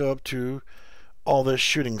 Now let's go up to all this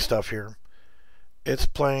shooting stuff here. It's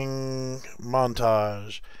playing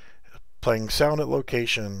montage, playing sound at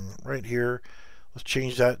location right here. Let's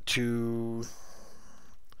change that to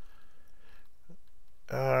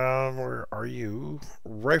where are you?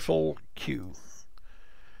 Rifle Q.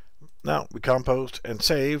 Now we compost and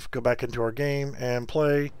save, go back into our game and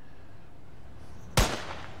play.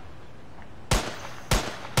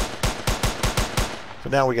 So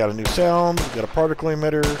now we got a new sound, we got a particle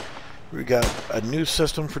emitter, we got a new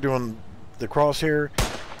system for doing the crosshair.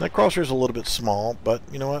 That crosshair is a little bit small, but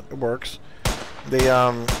you know what? It works.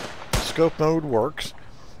 The scope mode works.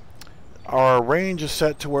 Our range is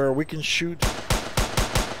set to where we can shoot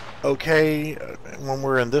okay when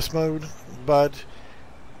we're in this mode, but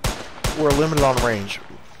we're limited on range.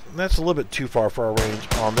 That's a little bit too far for our range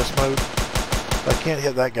on this mode. I can't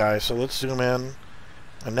hit that guy, so let's zoom in,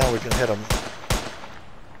 and now we can hit him.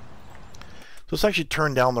 So let's actually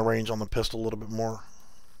turn down the range on the pistol a little bit more.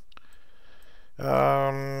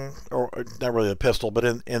 Or not really a pistol, but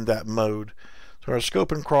in that mode. So our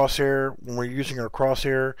scope and crosshair, when we're using our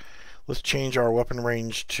crosshair, let's change our weapon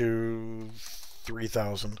range to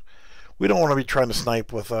 3,000. We don't want to be trying to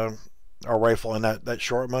snipe with our rifle in that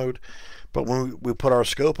short mode, but when we put our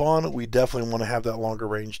scope on, we definitely want to have that longer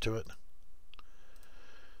range to it.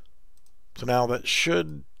 So now that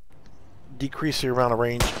should decrease the amount of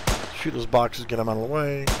range. Shoot those boxes, get them out of the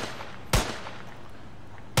way.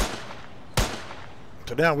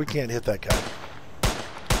 So now we can't hit that guy.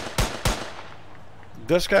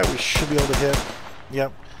 This guy we should be able to hit.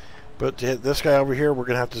 Yep. But to hit this guy over here, we're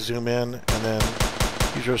going to have to zoom in and then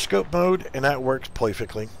use our scope mode, and that works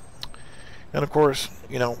perfectly. And of course,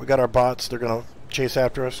 you know, we got our bots. They're going to chase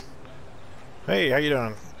after us. Hey, how you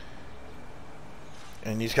doing?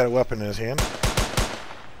 And he's got a weapon in his hand.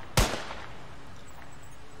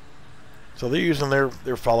 So they're using their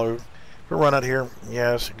follow. We'll run out here.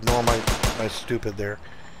 Yes, ignore my stupid there.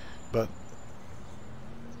 But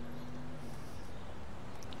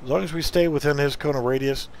as long as we stay within his cone of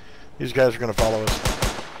radius, these guys are going to follow us.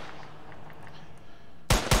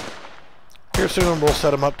 Here soon we'll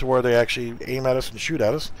set them up to where they actually aim at us and shoot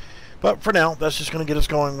at us. But for now, that's just going to get us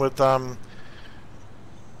going with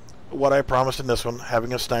what I promised in this one,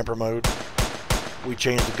 having a sniper mode. We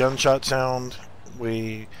changed the gunshot sound.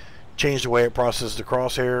 We changed the way it processes the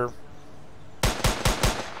crosshair.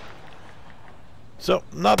 So,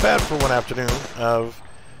 not bad for one afternoon of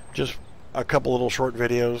just a couple little short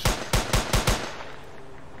videos.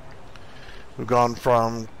 We've gone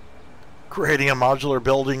from creating a modular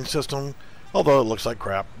building system, although it looks like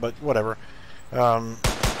crap, but whatever.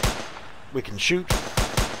 We can shoot.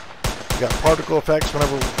 We got particle effects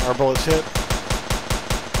whenever our bullets hit.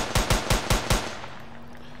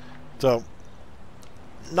 So,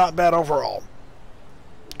 not bad overall.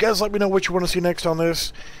 Guys, let me know what you want to see next on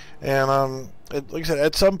this. And like I said,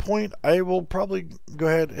 at some point I will probably go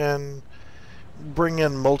ahead and bring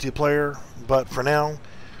in multiplayer, but for now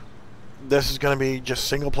this is going to be just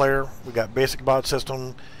single player. We got basic bot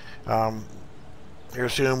system. Here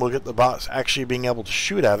soon we'll get the bots actually being able to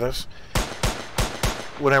shoot at us.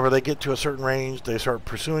 Whenever they get to a certain range, they start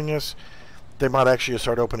pursuing us. They might actually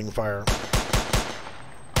start opening fire.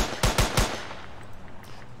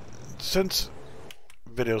 Since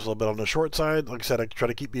video's a little bit on the short side, like I said, I try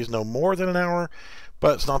to keep these no more than an hour,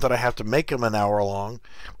 but it's not that I have to make them an hour long.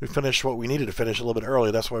 We finished what we needed to finish a little bit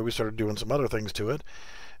early. That's why we started doing some other things to it.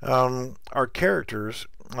 Our characters,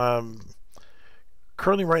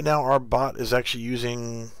 currently right now our bot is actually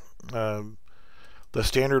using the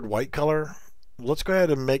standard white color. Let's go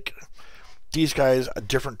ahead and make these guys a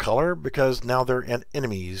different color because now they're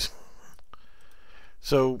enemies.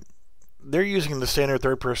 So they're using the standard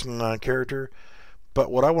third-person character,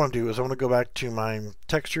 But what I want to do is I want to go back to my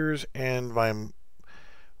textures and my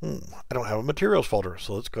I don't have a materials folder,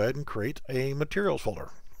 so let's go ahead and create a materials folder.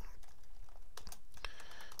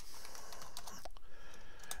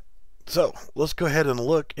 So let's go ahead and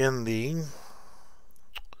look in the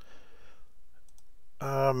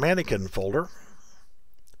mannequin folder,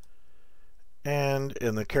 and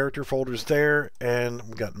in the character folders there, and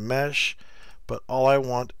we got mesh, but all I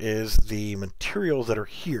want is the materials that are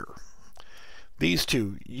here. These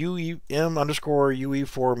two,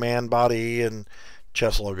 M_UE4 man body and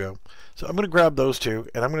chest logo. So I'm going to grab those two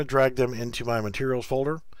and I'm going to drag them into my materials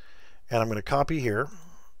folder, and I'm going to copy here.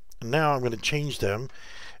 And now I'm going to change them,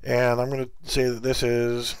 and I'm going to say that this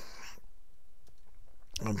is,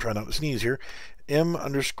 I'm trying not to sneeze here,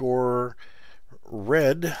 M_red_body,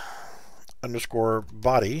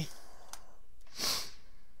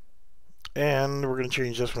 and we're going to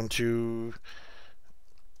change this one to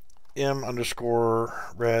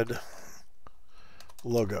M_red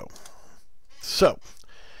logo. So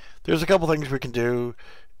there's a couple things we can do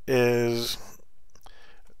is,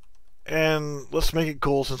 and let's make it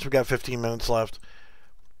cool since we've got 15 minutes left.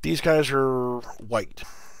 These guys are white,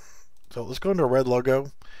 so let's go into a red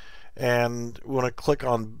logo, and we want to click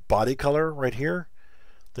on body color right here,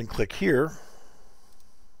 then click here.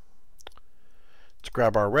 Let's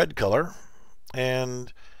grab our red color,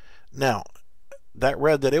 and now that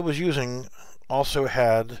red that it was using also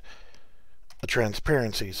had a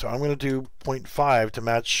transparency, so I'm going to do 0.5 to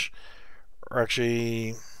match, or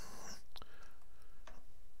actually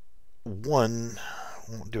 1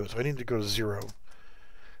 won't do it, so I need to go to 0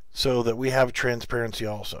 so that we have transparency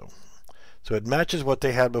also. So it matches what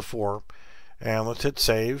they had before, and let's hit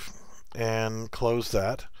save and close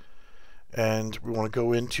that, and we want to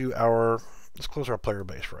go into our, let's close our player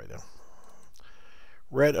base right now,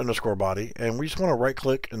 red_body, and we just want to right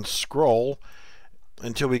click and scroll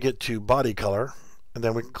until we get to body color, and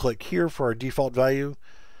then we can click here for our default value.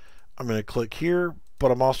 I'm going to click here, but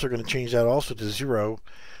I'm also going to change that also to 0,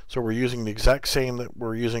 so we're using the exact same that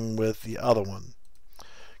we're using with the other one.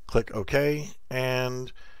 Click OK,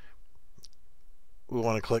 and we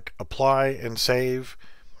want to click apply and save.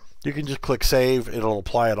 You can just click save, it'll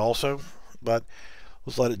apply it also, but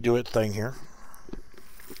let's let it do its thing here.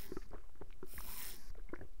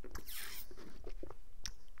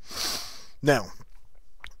 Now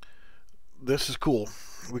this is cool,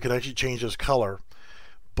 we can actually change this color,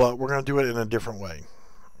 but we're going to do it in a different way.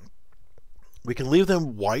 We can leave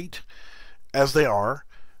them white as they are,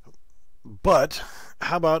 but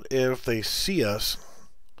how about if they see us,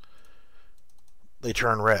 they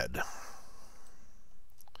turn red.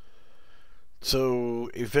 So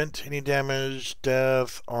event, any damage,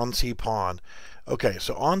 death, on sea pawn. Okay,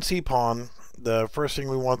 so on sea pawn, the first thing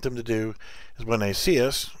we want them to do is when they see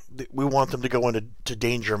us, we want them to go into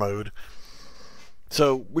danger mode.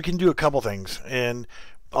 So we can do a couple things, and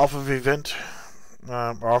off of event,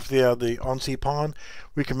 off the on sea pawn,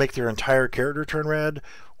 we can make their entire character turn red,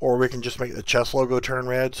 or we can just make the chest logo turn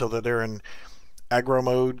red so that they're in aggro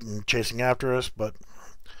mode and chasing after us. But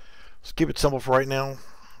let's keep it simple for right now.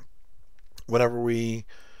 Whenever we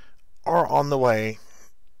are on the way,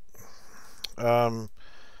 on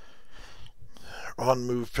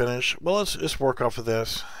move finish, well, let's just work off of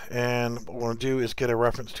this, and what we want to do is get a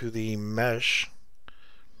reference to the mesh,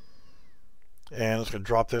 and it's going to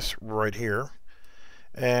drop this right here,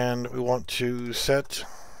 and we want to set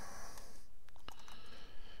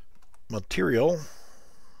material,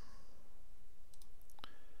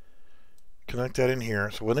 connect that in here.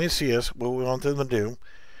 So when they see us, what we want them to do,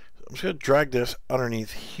 I'm just going to drag this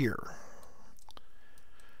underneath here,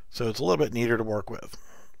 so it's a little bit neater to work with.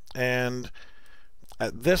 And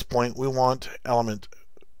at this point we want element,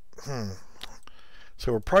 so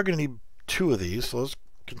we're probably going to need 2 of these, so let's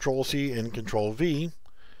Control C and Control V.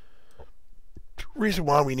 The reason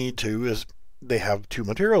why we need 2 is they have 2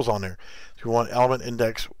 materials on there, so we want element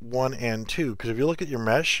index 1 and 2, because if you look at your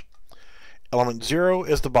mesh, element 0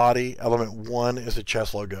 is the body, element 1 is the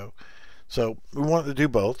chest logo. So we want to do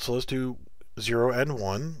both, so let's do 0 and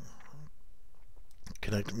 1.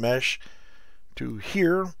 Connect mesh to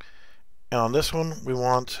here, and on this one we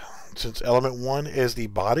want, since element 1 is the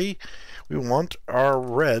body, we want our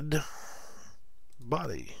red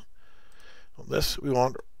body. On this we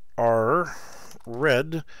want our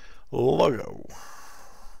red logo.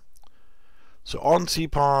 So on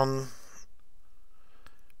CPON,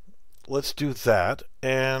 let's do that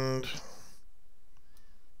and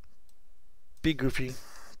be goofy.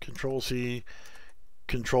 Control C,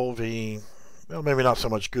 Control V. Well, maybe not so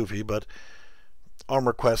much goofy, but arm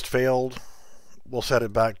request failed. We'll set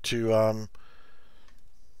it back to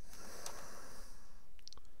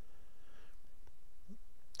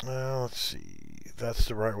Let's see. That's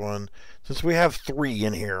the right one. Since we have 3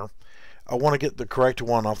 in here, I want to get the correct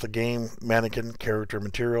one off the game mannequin character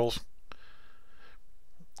materials.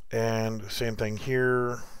 And same thing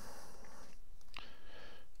here.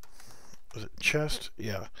 Was it chest?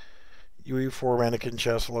 Yeah. UE4 mannequin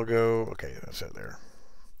chest logo. Okay, that's it there.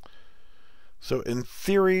 So in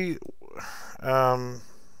theory, oh,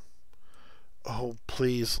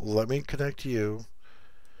 please let me connect you.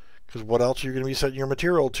 Because what else are you going to be setting your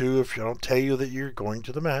material to if I don't tell you that you're going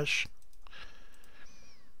to the mesh?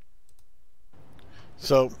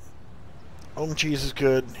 So, Cheese is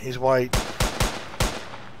good. He's white.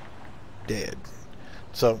 Dead.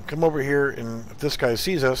 So, come over here, and if this guy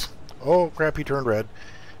sees us, oh crap, he turned red.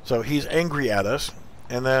 So, he's angry at us.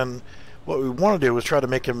 And then, what we want to do is try to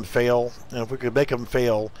make him fail. And if we could make him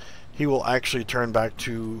fail, he will actually turn back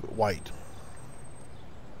to white.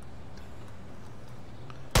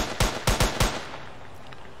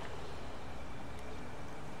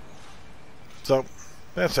 So,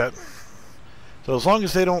 that's it. So as long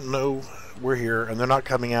as they don't know we're here and they're not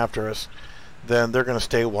coming after us, then they're going to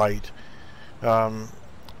stay white.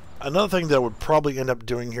 Another thing that I would probably end up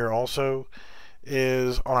doing here also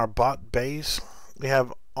is on our bot base, we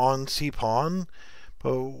have on CPawn,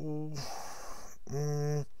 but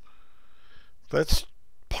that's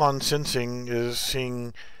pawn sensing is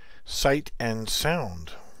seeing sight and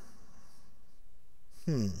sound.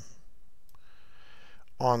 On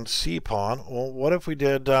CPawn, well, what if we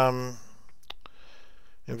did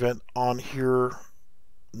invent on here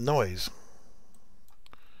noise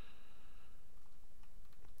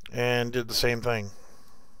and did the same thing?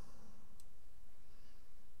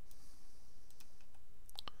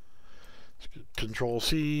 Control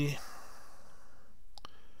C,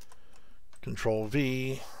 Control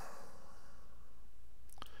V.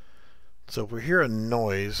 So if we hear a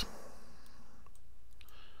noise,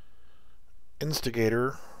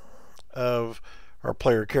 instigator of our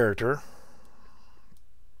player character,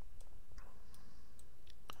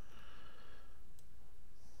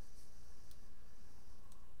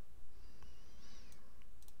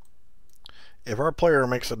 if our player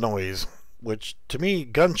makes a noise, which to me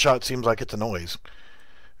gunshot seems like it's a noise,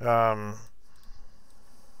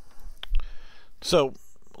 so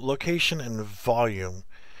location and volume,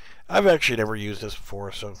 I've actually never used this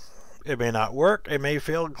before, so it may not work, it may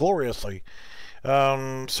fail gloriously.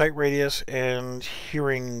 Sight radius and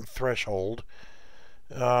hearing threshold.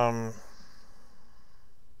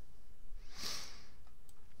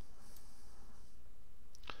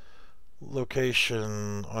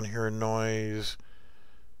 Location on here noise.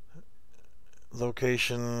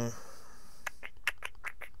 Location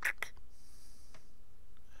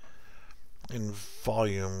in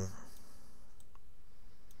volume.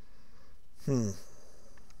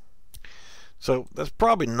 So that's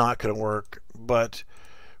probably not going to work, but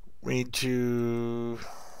we need to,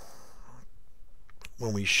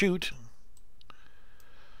 when we shoot,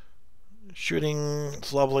 shooting,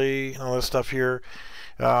 it's lovely, all this stuff here,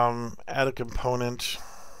 add a component,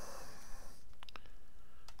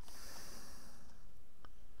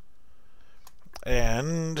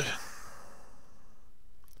 and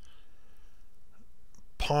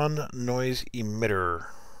pawn noise emitter.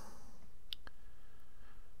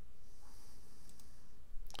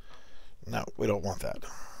 No, we don't want that.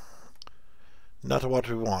 Not what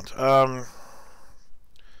we want. So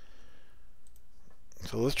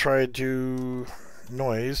let's try to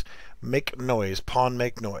noise. Make noise. Pawn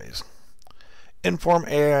make noise. Inform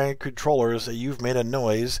AI controllers that you've made a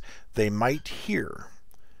noise they might hear.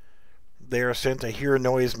 They are sent a hear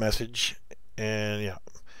noise message, and yeah.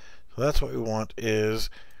 So that's what we want. Is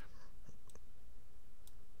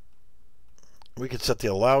we could set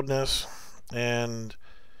the loudness, and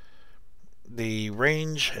the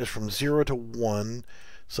range is from 0 to 1,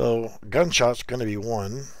 so gunshot's going to be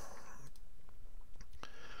 1.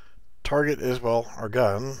 Target is, well, our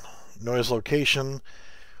gun. Noise location,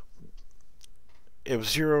 if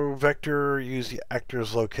 0 vector, use the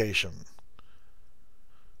actor's location.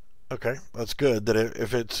 Okay, that's good. That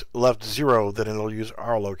if it's left 0, then it'll use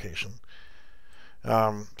our location. So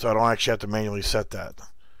I don't actually have to manually set that.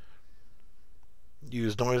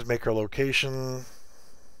 Use noise maker location.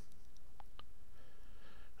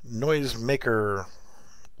 Noise maker,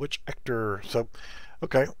 which actor? So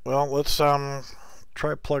okay, well, let's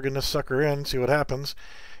try plugging this sucker in, see what happens,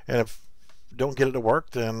 and if don't get it to work,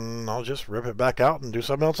 then I'll just rip it back out and do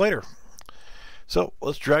something else later. So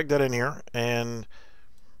let's drag that in here and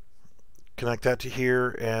connect that to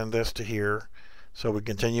here and this to here, so we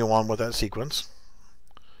continue on with that sequence.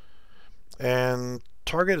 And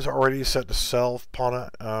target is already set to self, pawn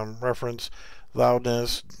reference.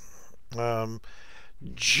 loudness,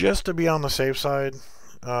 just to be on the safe side.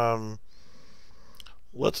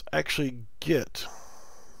 Let's actually get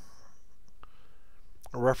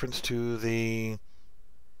a reference to the...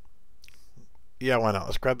 Yeah, why not?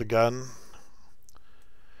 Let's grab the gun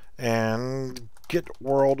and get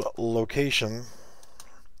world location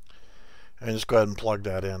and just go ahead and plug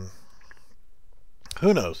that in.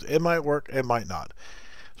 Who knows? It might work, it might not.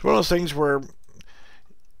 It's one of those things where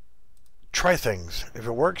try things. If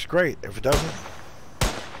it works, great. If it doesn't,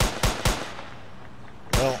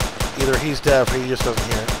 well, either he's deaf or he just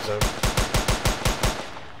doesn't hear it, so.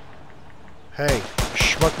 Hey,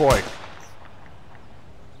 schmuck boy.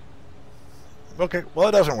 Okay, well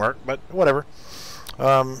it doesn't work, but whatever.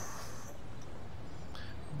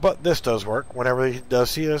 But this does work. Whenever he does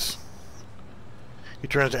see us, he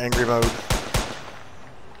turns to angry mode.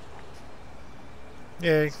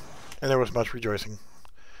 Yay. And there was much rejoicing.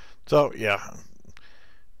 So, yeah.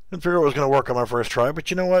 Didn't figure it was going to work on my first try, but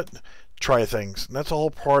you know what? Try things. And that's the whole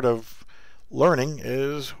part of learning,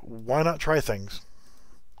 is why not try things?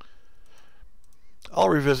 I'll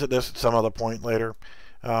revisit this at some other point later.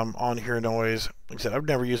 On hear noise. Like I said, I've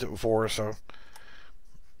never used it before, so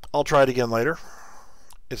I'll try it again later.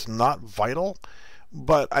 It's not vital,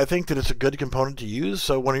 but I think that it's a good component to use.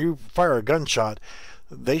 So when you fire a gunshot,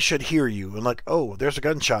 they should hear you and like, oh, there's a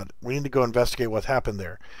gunshot. We need to go investigate what happened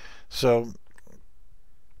there. So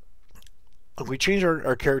if we change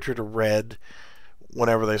our character to red,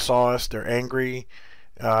 whenever they saw us, they're angry.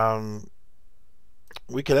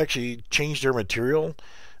 We could actually change their material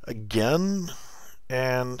again.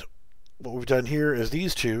 And what we've done here is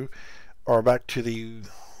these two are back to the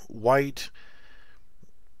white.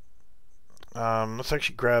 Let's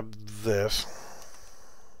actually grab this.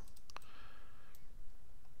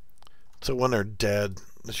 So when they're dead,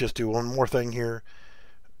 let's just do one more thing here.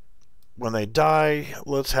 When they die,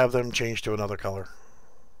 let's have them change to another color.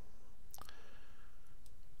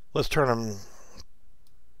 Let's turn them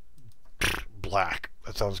black.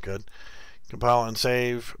 That sounds good. Compile and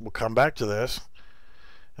save. We'll come back to this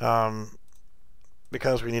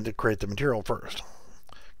because we need to create the material first.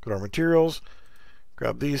 Go to our materials,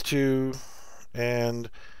 grab these two, and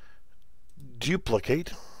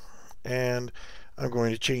duplicate. And I'm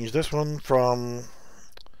going to change this one from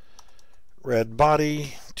red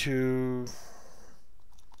body to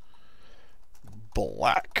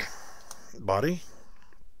black body.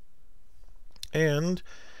 And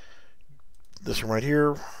this one right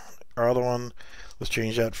here, our other one, let's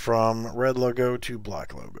change that from red logo to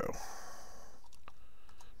black logo.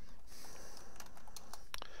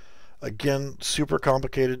 Again, super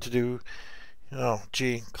complicated to do. Oh,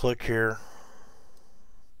 gee, click here.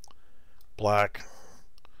 Black.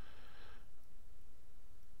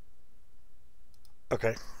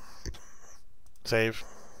 Okay. Save.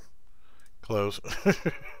 Close.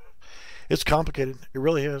 It's complicated. It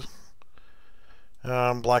really is.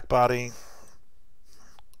 Black body.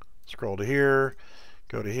 Scroll to here.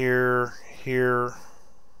 Go to here. Here.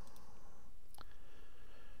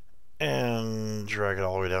 And drag it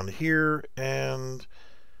all the way down to here. And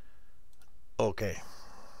okay.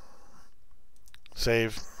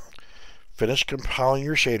 Save. Finish compiling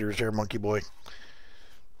your shaders there, monkey boy.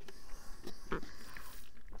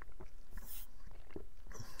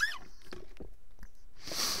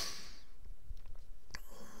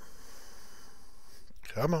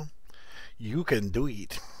 Come on. You can do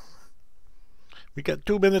it. We got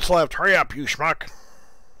 2 minutes left. Hurry up, you schmuck.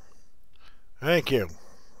 Thank you.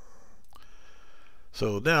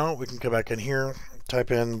 So now we can come back in here,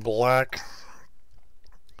 type in black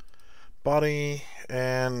body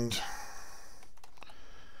and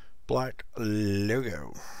black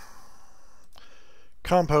logo.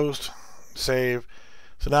 Compost, save.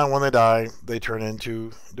 So now when they die, they turn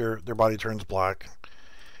into, their body turns black.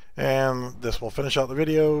 And this will finish out the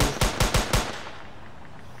video.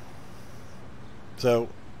 So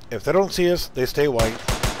if they don't see us, they stay white.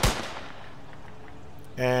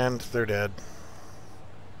 And they're dead.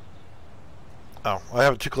 Oh, I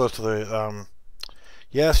have it too close to the,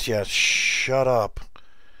 yes, yes, shut up.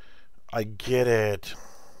 I get it.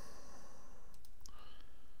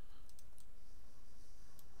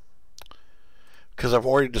 Because I've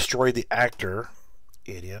already destroyed the actor.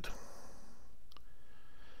 Idiot.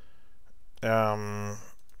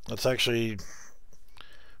 Let's actually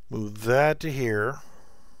move that to here.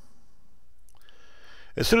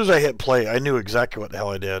 As soon as I hit play, I knew exactly what the hell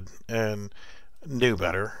I did and knew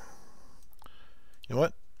better. You know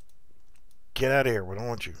what? Get out of here. We don't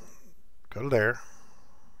want you. Go to there.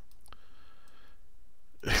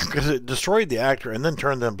 Because it destroyed the actor and then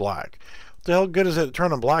turned them black. What the hell good is it to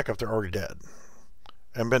turn them black if they're already dead?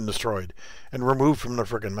 and been destroyed and removed from the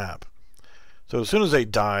frickin' map. So as soon as they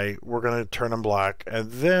die, we're going to turn them black,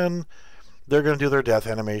 and then they're going to do their death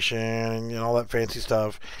animation and all that fancy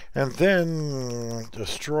stuff, and then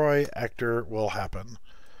destroy actor will happen.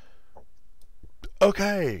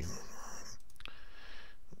 Okay.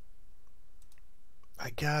 I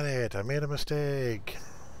got it. I made a mistake.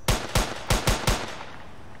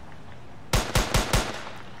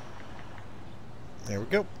 There we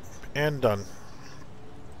go. And done.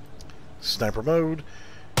 Sniper mode.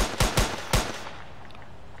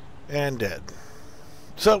 And dead.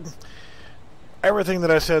 So, everything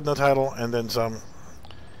that I said in the title and then some.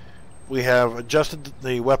 We have adjusted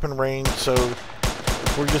the weapon range, so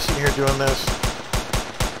if we're just sitting here doing this,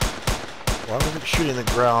 why was it shooting the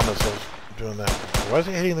ground as I was doing that? Why is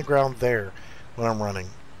it hitting the ground there when I'm running?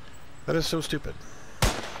 That is so stupid.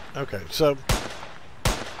 Okay, so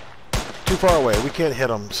too far away. We can't hit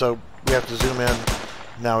them, so we have to zoom in.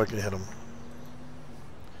 Now we can hit them.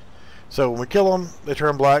 So when we kill them, they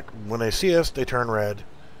turn black. When they see us, they turn red.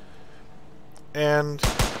 And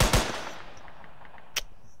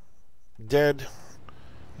dead.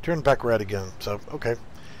 Turn back red again. So, okay.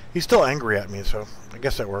 He's still angry at me, so I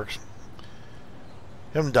guess that works.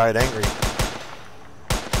 Him died angry.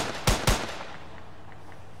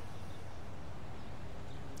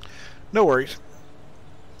 No worries.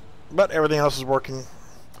 But everything else is working.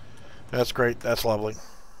 That's great. That's lovely.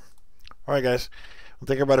 Alright, guys. Well,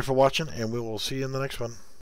 thank everybody for watching, and we will see you in the next one.